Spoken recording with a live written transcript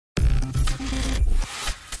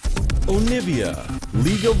Onivia,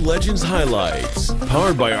 League of Legends highlights,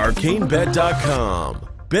 powered by ArcaneBet.com.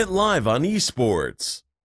 Bet live on esports.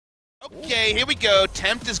 Okay, here we go.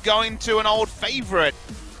 Tempt is going to an old favorite.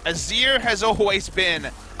 Azir has always been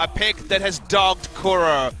a pick that has dogged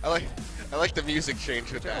Kuro. I like the music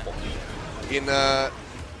change in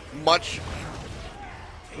much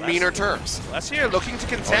meaner terms. Let's hear looking to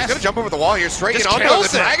contest. He's gonna jump over the wall here, straight in onto the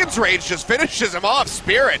Dragon's Rage, just finishes him off.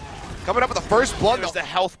 Spirit coming up with the first blood. There's the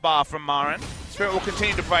health bar from Marin. Spirit will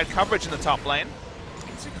continue to provide coverage in the top lane.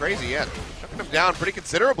 It's crazy, yeah. Chucking him down pretty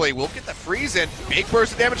considerably. We'll get the freeze in. Big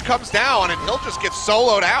burst of damage comes down, and he'll just get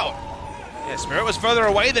soloed out. Yeah, Spirit was further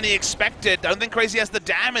away than he expected. I don't think Crazy has the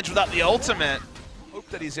damage without the ultimate. Hope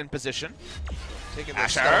that he's in position. Taking the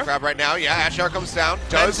Asher grab right now. Yeah, Asher comes down.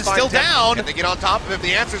 Does is still down. Can they get on top of him?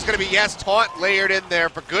 The answer is going to be yes. Taunt layered in there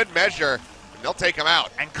for good measure. And they'll take him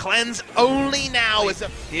out. And Cleanse only now is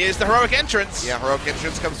here's the heroic entrance. Yeah, heroic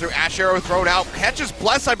entrance comes through. Asher thrown out. Catches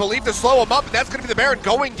Bless, I believe, to slow him up. And that's going to be the Baron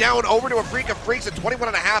going down over to a Freak of Freaks in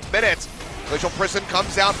 21.5 minutes. Glacial Prison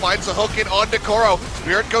comes out, finds the hook in onto Kuro.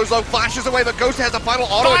 Spirit goes low, flashes away, but Ghost has a final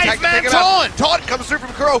auto attack to take it out. Taunt comes through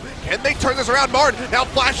from Kuro. Can they turn this around? Marn now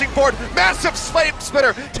flashing forward. Massive slave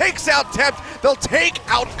spitter takes out Tempt. They'll take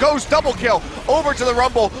out Ghost. Double kill over to the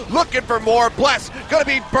Rumble, looking for more. Bless gonna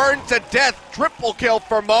be burned to death. Triple kill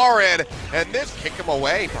for Marin. And this kick him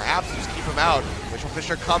away, perhaps just keep him out. Glacial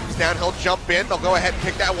Fisher comes down, he'll jump in. They'll go ahead and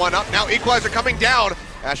pick that one up. Now Equalizer coming down.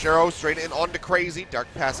 Ash Arrow straight in onto Crazy. Dark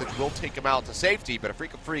Passage will take him out to safety, but a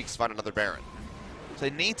Freak of Freaks find another Baron. So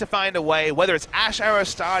they need to find a way, whether it's Ash Arrow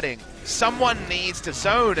starting, someone needs to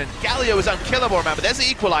zone, and Galio is unkillable, remember. There's the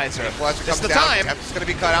Equalizer. Equalizer this comes is the down. time. Temp's going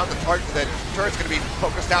to be cut out. The turret's going to be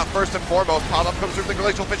focused out first and foremost. Pop-up comes through the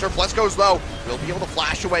Glacial Fisher. Bless goes low. Will be able to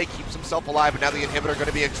flash away, keeps himself alive, but now the inhibitor going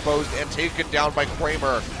to be exposed and taken down by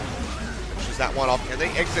Kramer. That one off. Can they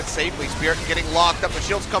exit safely? Spirit getting locked up. The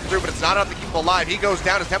shields come through, but it's not enough to keep him alive. He goes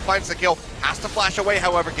down as Temp finds the kill. Has to flash away,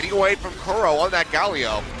 however, getting away from Kuro on that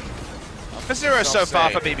Galio. For 0 so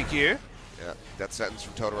far for BBQ. Yeah, death sentence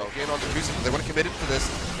from Totoro. Again on the Tucson, they want to commit into this.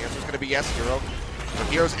 The answer's going to be yes, Hero. The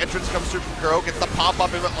Hero's entrance comes through from Kuro, gets the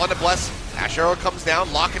pop-up onto Bless. Ash Arrow comes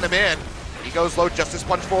down, locking him in. He goes low, Justice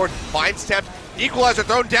punch forward, finds Temp. Equalizer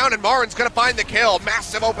thrown down, and Marin's going to find the kill.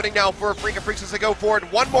 Massive opening now for a Freak of Freaks as they go forward.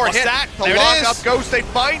 One more hit to lock up Ghost. They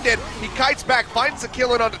find it. He kites back, finds the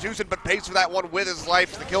kill in onto Tucson, but pays for that one with his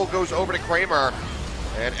life. The kill goes over to Kramer.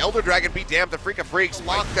 And Elder Dragon be damned. The Freak of Freaks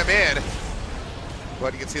locked them in.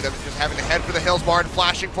 But you can see them just having to head for the hills. Marin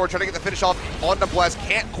flashing forward, trying to get the finish off onto Bless.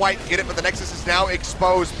 Can't quite get it, but the Nexus is now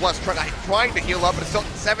exposed. Bless trying to heal up, but it's still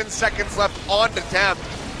 7 seconds left on the Tempt.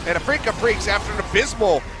 And a Freak of Freaks, after an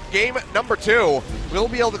abysmal game number 2, will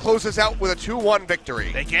be able to close this out with a 2-1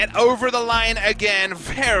 victory. They get over the line again.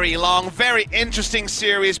 Very long, very interesting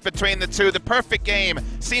series between the two. The perfect game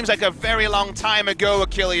seems like a very long time ago,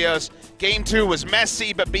 Achilles. Game 2 was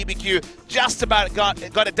messy, but BBQ just about got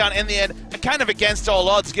it done in the end, and kind of against all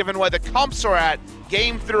odds given where the comps are at.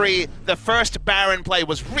 Game 3, the first Baron play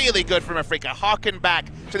was really good from Afrika, harken back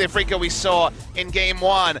to the Afrika we saw in Game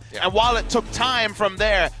 1. Yeah. And while it took time from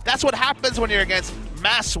there, that's what happens when you're against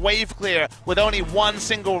mass wave clear with only one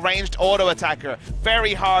single ranged auto attacker.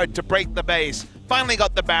 Very hard to break the base. Finally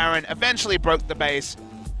got the Baron, eventually broke the base.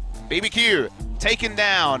 BBQ taken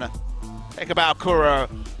down. Think about Kuro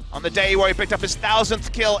on the day where he picked up his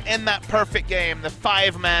 1000th kill in that perfect game. The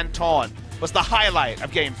 5-man taunt was the highlight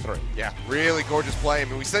of Game 3. Yeah, really gorgeous play. I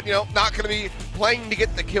mean, we said, not going to be playing to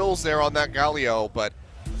get the kills there on that Galio, but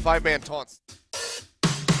 5-man taunts.